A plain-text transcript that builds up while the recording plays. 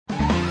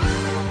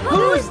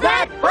Who's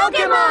that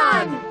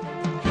Pokemon?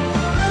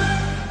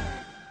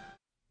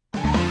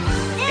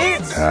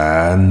 It's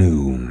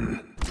Noon.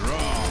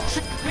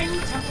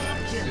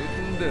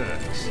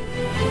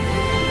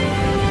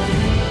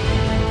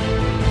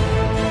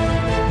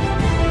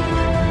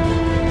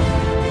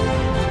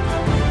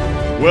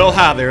 Well,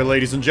 hi there,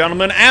 ladies and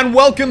gentlemen, and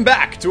welcome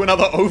back to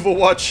another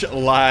Overwatch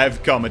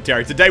live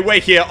commentary. Today we're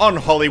here on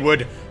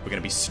Hollywood. We're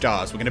gonna be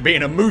stars, we're gonna be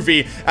in a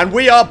movie, and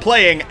we are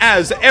playing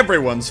as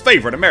everyone's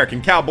favorite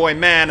American cowboy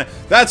man.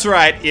 That's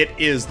right, it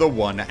is the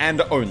one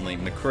and only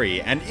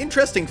McCree. An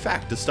interesting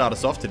fact to start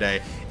us off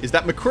today is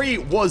that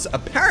McCree was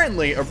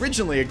apparently,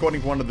 originally,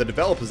 according to one of the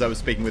developers I was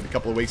speaking with a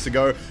couple of weeks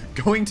ago,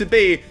 going to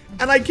be,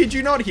 and I kid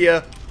you not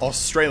here,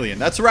 Australian.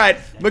 That's right,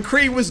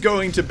 McCree was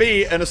going to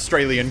be an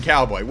Australian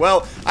cowboy.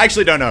 Well, I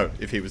actually don't know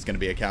if he was going to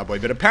be a cowboy,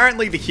 but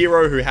apparently the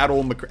hero who had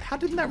all McCree... How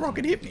didn't that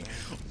rocket hit me?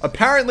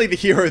 Apparently the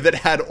hero that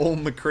had all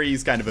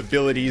McCree's kind of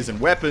abilities and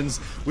weapons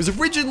was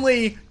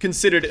originally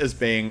considered as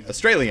being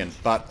Australian,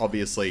 but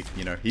obviously,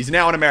 you know, he's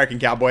now an American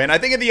cowboy, and I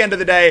think at the end of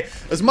the day,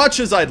 as much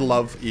as I'd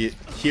love a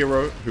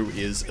hero who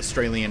is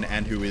Australian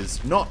and who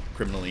is not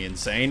criminally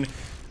insane,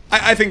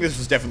 I think this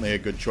was definitely a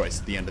good choice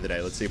at the end of the day.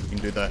 Let's see if we can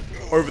do the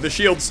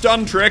over-the-shield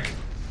stun trick.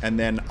 And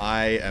then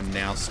I am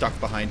now stuck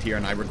behind here,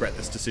 and I regret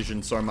this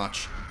decision so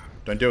much.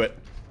 Don't do it.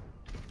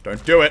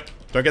 Don't do it.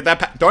 Don't get that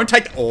pack. Don't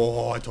take...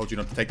 Oh, I told you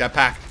not to take that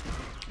pack.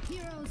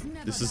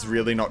 This is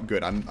really not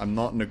good. I'm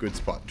not in a good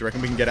spot. Do you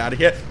reckon we can get out of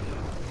here?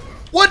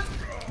 What?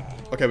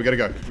 Okay, we gotta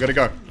go. We gotta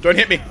go. Don't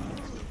hit me.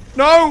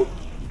 No!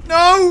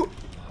 No!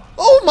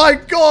 Oh my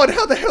god,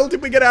 how the hell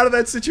did we get out of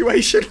that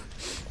situation?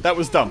 That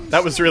was dumb.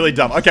 That was really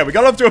dumb. Okay, we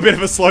got off to a bit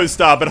of a slow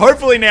start, but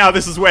hopefully now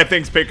this is where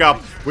things pick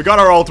up. We got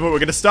our ultimate. We're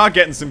going to start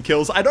getting some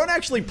kills. I don't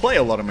actually play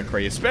a lot of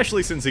McCree,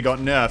 especially since he got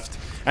nerfed.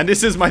 And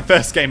this is my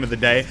first game of the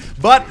day.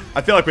 But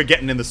I feel like we're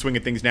getting in the swing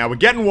of things now. We're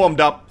getting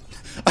warmed up.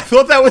 I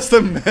thought that was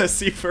the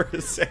Mercy for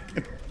a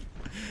second.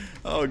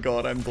 Oh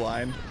god, I'm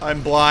blind.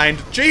 I'm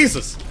blind.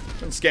 Jesus!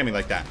 Don't scare me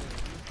like that.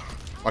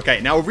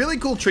 Okay, now a really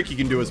cool trick you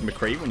can do as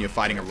McCree when you're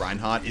fighting a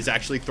Reinhardt is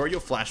actually throw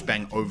your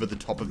flashbang over the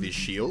top of his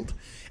shield.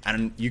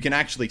 And you can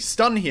actually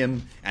stun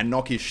him and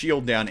knock his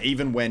shield down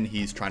even when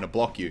he's trying to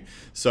block you.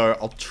 So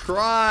I'll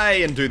try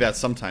and do that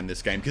sometime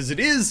this game, because it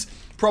is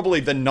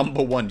probably the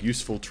 #1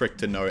 useful trick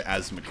to know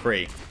as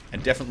McCree.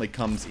 And definitely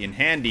comes in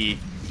handy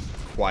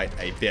quite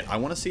a bit. I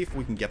want to see if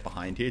we can get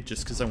behind here,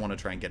 just because I want to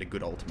try and get a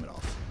good ultimate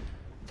off.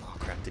 Oh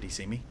crap, did he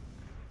see me?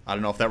 I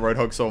don't know if that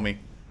Roadhog saw me.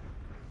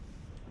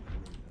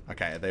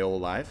 Okay, are they all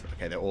alive?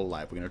 Okay, they're all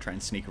alive. We're going to try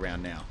and sneak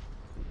around now.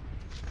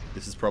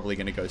 This is probably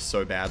going to go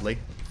so badly.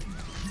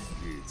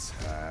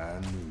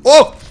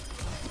 Oh!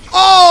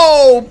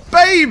 Oh,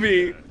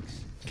 baby!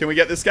 Can we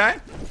get this guy?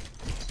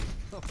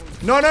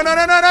 No, no, no,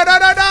 no, no, no, no,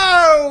 no,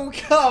 no!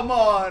 Come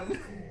on!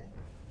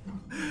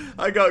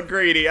 I got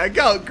greedy. I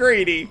got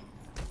greedy.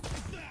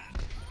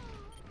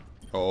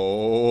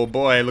 Oh,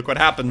 boy. Look what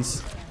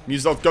happens.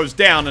 Muzok goes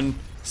down, and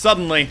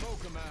suddenly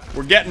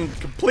we're getting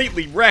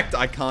completely wrecked.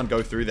 I can't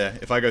go through there.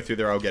 If I go through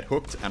there, I'll get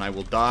hooked, and I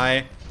will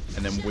die.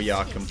 And then we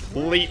are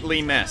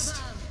completely messed.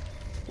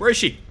 Where is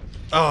she?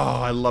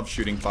 Oh, I love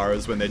shooting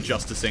Pharos when they're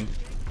justicing.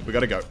 We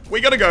gotta go. We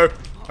gotta go.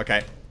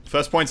 Okay.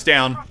 First point's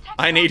down.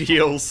 I need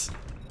heals.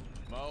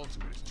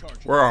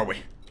 Where are we?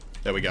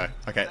 There we go.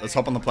 Okay, let's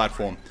hop on the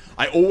platform.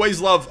 I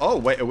always love... Oh,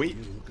 wait, are we...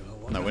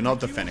 No, we're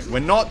not defending. We're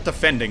not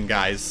defending,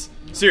 guys.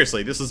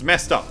 Seriously, this is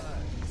messed up.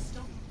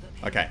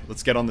 Okay,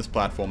 let's get on this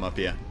platform up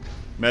here.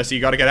 Mercy,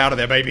 you gotta get out of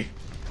there, baby.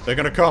 They're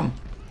gonna come.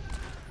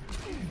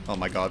 Oh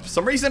my god. For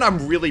some reason,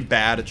 I'm really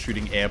bad at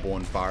shooting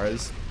airborne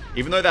Pharos.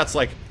 Even though that's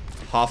like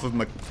half of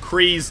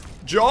McCree's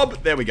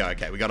job. There we go.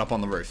 Okay, we got up on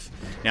the roof.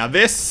 Now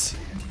this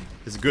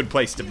is a good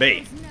place to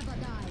be.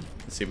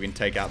 Let's see if we can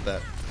take out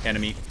the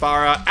enemy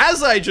Pharah.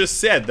 As I just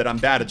said that I'm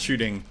bad at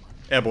shooting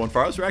airborne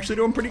Pharos, we're actually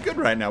doing pretty good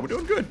right now. We're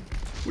doing good.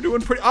 We're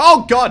doing pretty...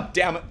 Oh, god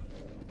damn it.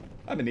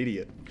 I'm an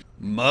idiot.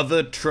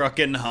 Mother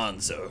truckin'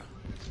 Hanzo.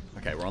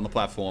 Okay, we're on the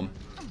platform.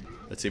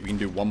 Let's see if we can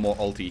do one more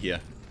ulti here.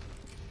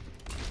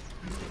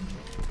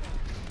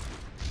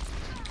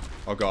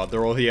 Oh god,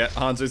 they're all here.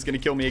 Hanzo's gonna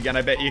kill me again,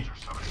 I bet you.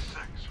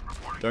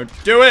 Don't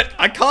do it!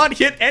 I can't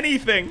hit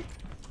anything!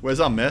 Where's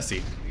our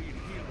Mercy?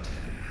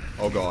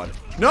 Oh god.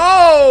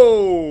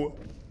 No!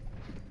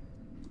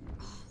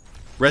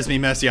 Res me,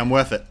 Mercy, I'm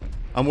worth it.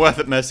 I'm worth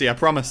it, Mercy, I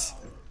promise.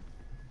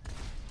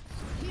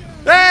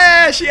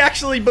 Ah, she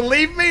actually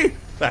believed me?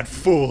 That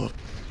fool.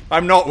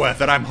 I'm not worth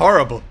it, I'm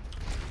horrible.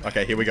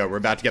 Okay, here we go. We're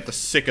about to get the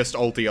sickest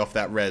ulti off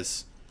that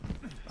res.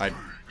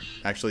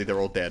 Actually, they're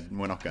all dead.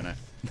 We're not gonna.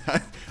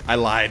 I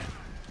lied.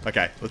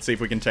 Okay, let's see if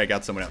we can take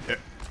out someone else.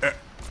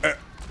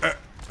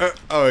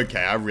 Okay,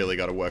 I really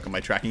gotta work on my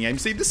tracking aim.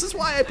 See, this is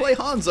why I play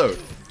Hanzo.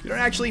 You don't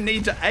actually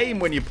need to aim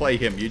when you play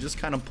him. You just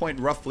kind of point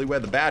roughly where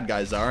the bad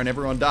guys are and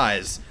everyone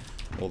dies.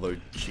 Although,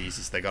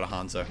 Jesus, they got a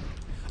Hanzo.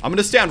 I'm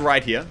gonna stand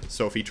right here,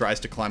 so if he tries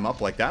to climb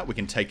up like that, we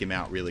can take him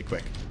out really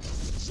quick.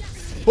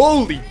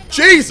 Holy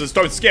Jesus,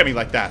 don't scare me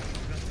like that.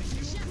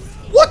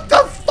 What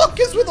the fuck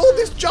is with all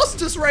this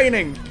justice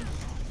raining?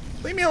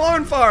 Leave me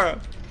alone, Farah.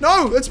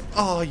 No, let's...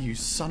 Oh, you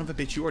son of a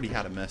bitch. You already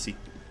had a Mercy.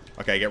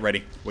 Okay, get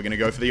ready. We're going to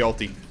go for the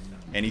ulti.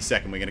 Any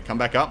second. We're going to come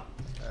back up.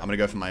 I'm going to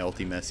go for my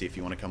ulti, Mercy, if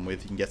you want to come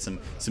with. You can get some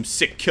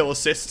sick kill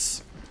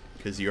assists.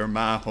 Because you're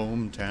my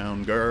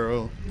hometown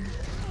girl.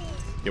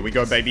 Here we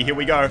go, baby. Here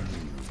we go.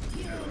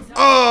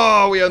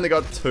 Oh, we only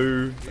got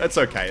 2. That's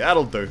okay.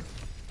 That'll do.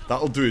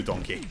 That'll do,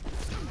 donkey.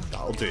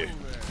 That'll do.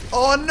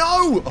 Oh,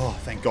 no! Oh,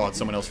 thank God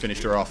someone else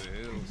finished her off.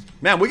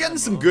 Man, we're getting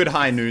some good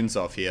high noons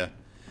off here.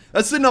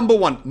 That's the number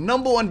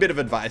one bit of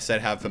advice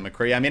I'd have for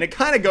MCREE. I mean, it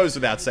kind of goes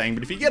without saying,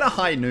 but if you get a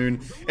high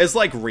noon, it's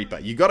like Reaper.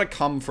 You got to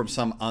come from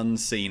some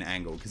unseen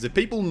angle. Because if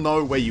people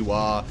know where you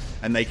are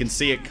and they can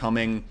see it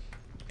coming,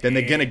 then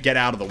they're going to get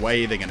out of the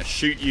way. They're going to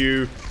shoot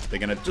you. They're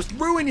going to just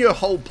ruin your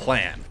whole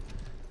plan.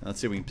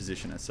 Let's see if we can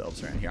position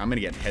ourselves around here. I'm going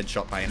to get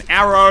headshot by an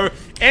arrow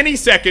any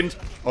second.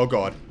 Oh,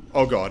 God.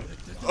 Oh, God.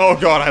 Oh,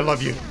 God, I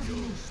love you.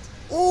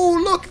 Oh,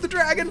 look, the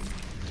dragon.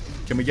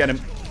 Can we get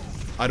him?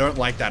 I don't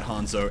like that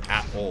Hanzo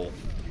at all.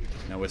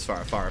 No, where's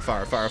Farah?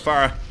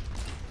 Farah.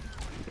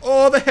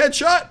 Oh, the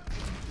headshot.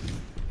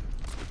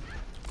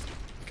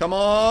 Come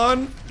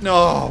on.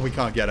 No, we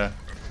can't get her.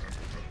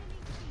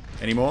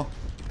 Any more?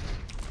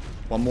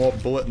 One more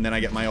bullet and then I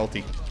get my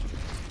ulti.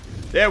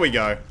 There we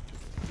go.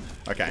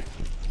 Okay.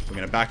 We're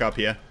going to back up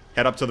here.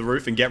 Head up to the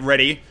roof and get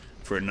ready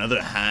for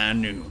another high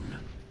noon.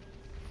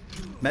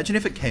 Imagine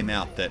if it came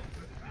out that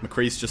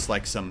MCREE'S just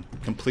like some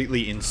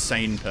completely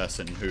insane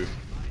person who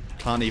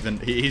can't even...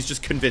 He's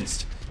just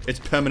convinced it's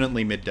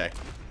permanently midday.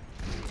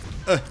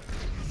 I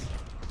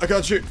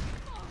can't shoot.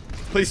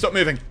 Please stop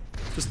moving.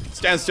 Just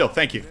stand still.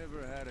 Thank you.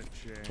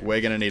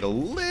 We're going to need a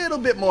little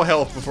bit more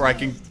health before I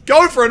can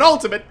go for an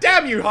ultimate.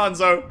 Damn you,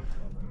 Hanzo.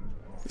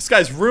 This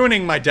guy's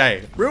ruining my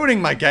day.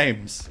 Ruining my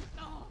games.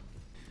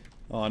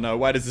 Oh, no.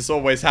 Why does this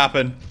always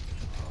happen?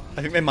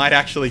 I think they might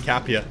actually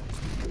cap here.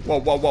 Whoa,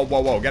 whoa, whoa,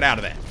 whoa, whoa. Get out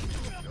of there.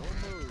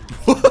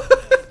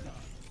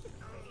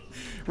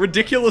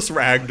 Ridiculous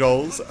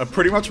ragdolls are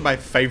pretty much my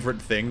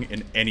favorite thing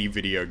in any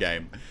video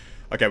game.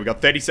 Okay, we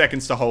got 30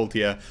 seconds to hold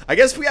here. I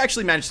guess if we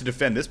actually manage to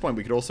defend this point,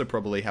 we could also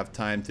probably have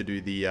time to do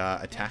the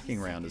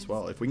attacking round as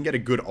well. If we can get a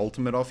good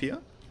ultimate off here,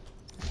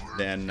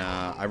 then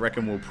I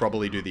reckon we'll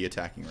probably do the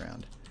attacking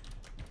round.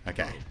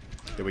 Okay,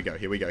 here we go,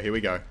 here we go, here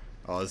we go.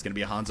 Oh, there's going to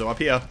be a Hanzo up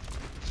here.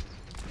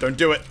 Don't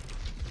do it.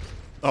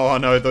 Oh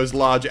no, those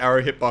large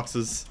arrow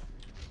hitboxes.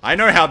 I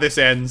know how this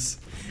ends.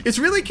 It's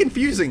really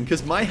confusing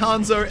because my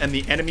Hanzo and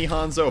the enemy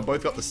Hanzo have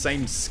both got the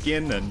same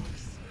skin and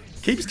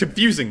keeps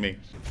confusing me.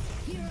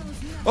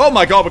 Oh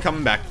my God, we're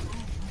coming back.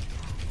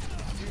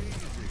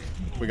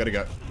 We gotta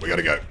go. We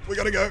gotta go. We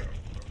gotta go.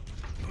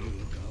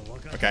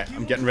 Okay,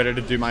 I'm getting ready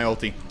to do my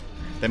ulti.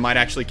 They might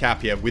actually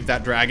cap here with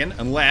that dragon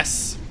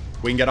unless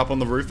we can get up on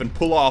the roof and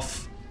pull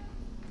off.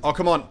 Oh,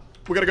 come on.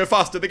 We gotta go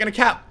faster. They're gonna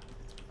cap.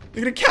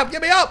 They're gonna cap.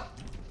 Get me up.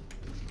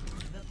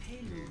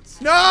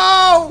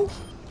 No!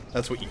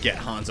 That's what you get,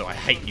 Hanzo. I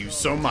hate you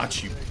so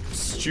much, you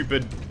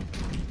stupid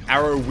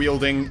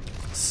arrow-wielding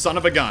son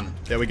of a gun.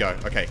 There we go.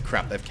 Okay,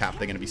 crap, they've capped.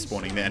 They're going to be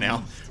spawning there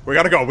now. We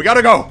gotta go. We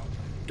gotta go.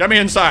 Get me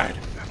inside.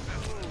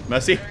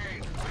 Mercy.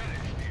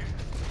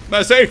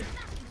 Mercy!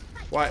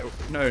 Why?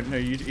 No,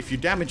 if you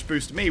damage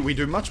boost me, we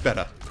do much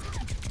better.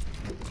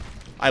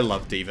 I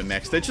love Diva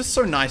Mechs. They're just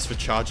so nice for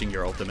charging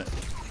your ultimate.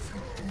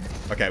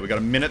 Okay, we got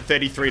a minute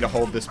 33 to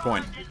hold this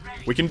point.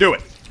 We can do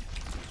it.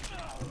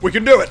 We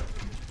can do it.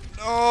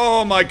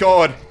 Oh my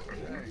God.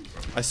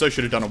 I so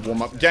should have done a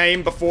warm-up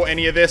game before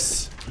any of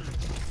this.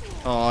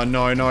 Oh,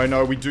 no, no,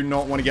 no. We do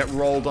not want to get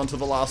rolled onto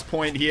the last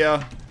point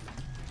here.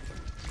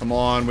 Come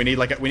on. We need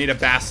we need a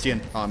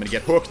bastion. Oh, I'm going to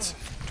get hooked.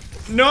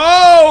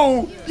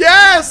 No!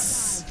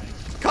 Yes!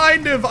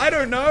 Kind of. I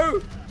don't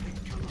know.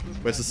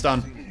 Where's the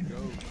stun?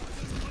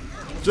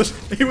 Just,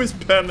 he was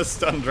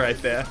perma-stunned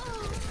right there.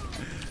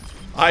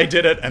 I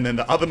did it, and then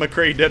the other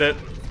MCREE did it.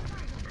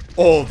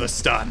 All the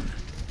stun.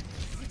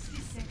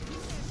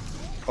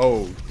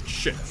 Oh,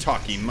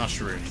 shiitake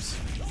mushrooms.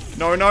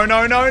 No, no,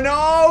 no, no,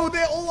 no!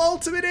 They're all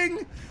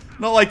ultimating!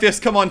 Not like this.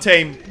 Come on,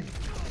 team.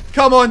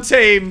 Come on,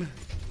 team!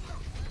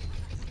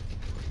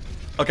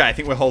 Okay, I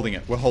think we're holding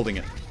it. We're holding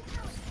it.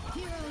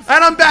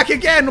 And I'm back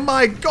again!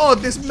 My God,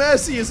 this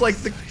Mercy is like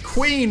the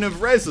queen of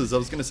reses. I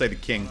was gonna say the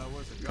king.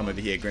 Come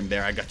over here, Grim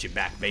Bear. I got your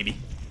back, baby.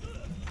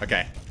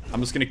 Okay,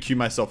 I'm just gonna queue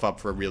myself up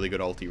for a really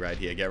good ulti right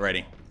here. Get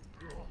ready.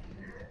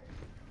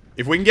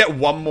 If we can get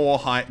one more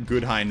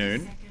good high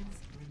noon,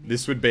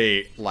 this would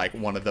be like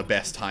one of the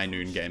best high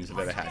noon games I've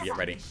ever had. Get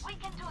ready.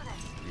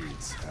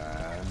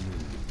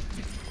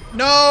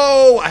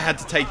 No! I had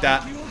to take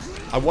that.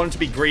 I wanted to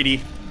be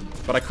greedy,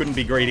 but I couldn't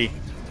be greedy.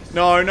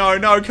 No, no,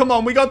 no. Come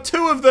on. We got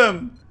 2 of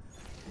them.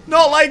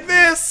 Not like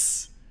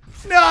this.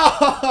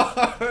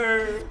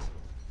 No!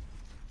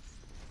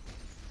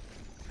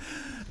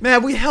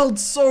 Man, we held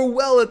so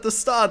well at the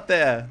start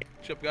there.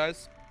 Chip,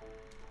 guys.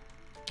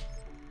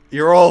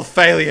 You're all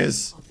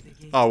failures.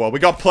 Oh, well, we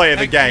got play of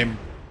the game.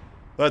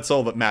 That's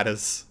all that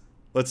matters.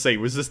 Let's see.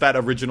 Was this that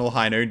original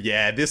high noon?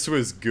 Yeah, this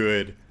was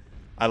good.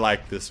 I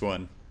like this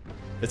one.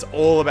 It's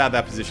all about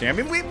that positioning. I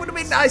mean, it would have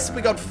been nice if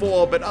we got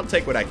 4, but I'll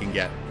take what I can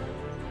get.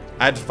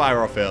 I had to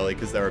fire off early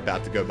because they were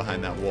about to go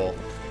behind that wall.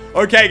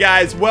 Okay,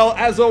 guys. Well,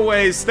 as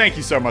always, thank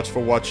you so much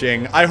for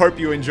watching. I hope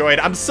you enjoyed.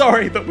 I'm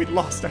sorry that we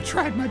lost. I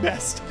tried my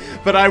best.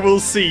 But I will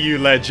see you,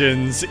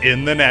 legends,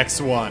 in the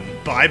next one.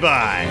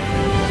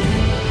 Bye-bye.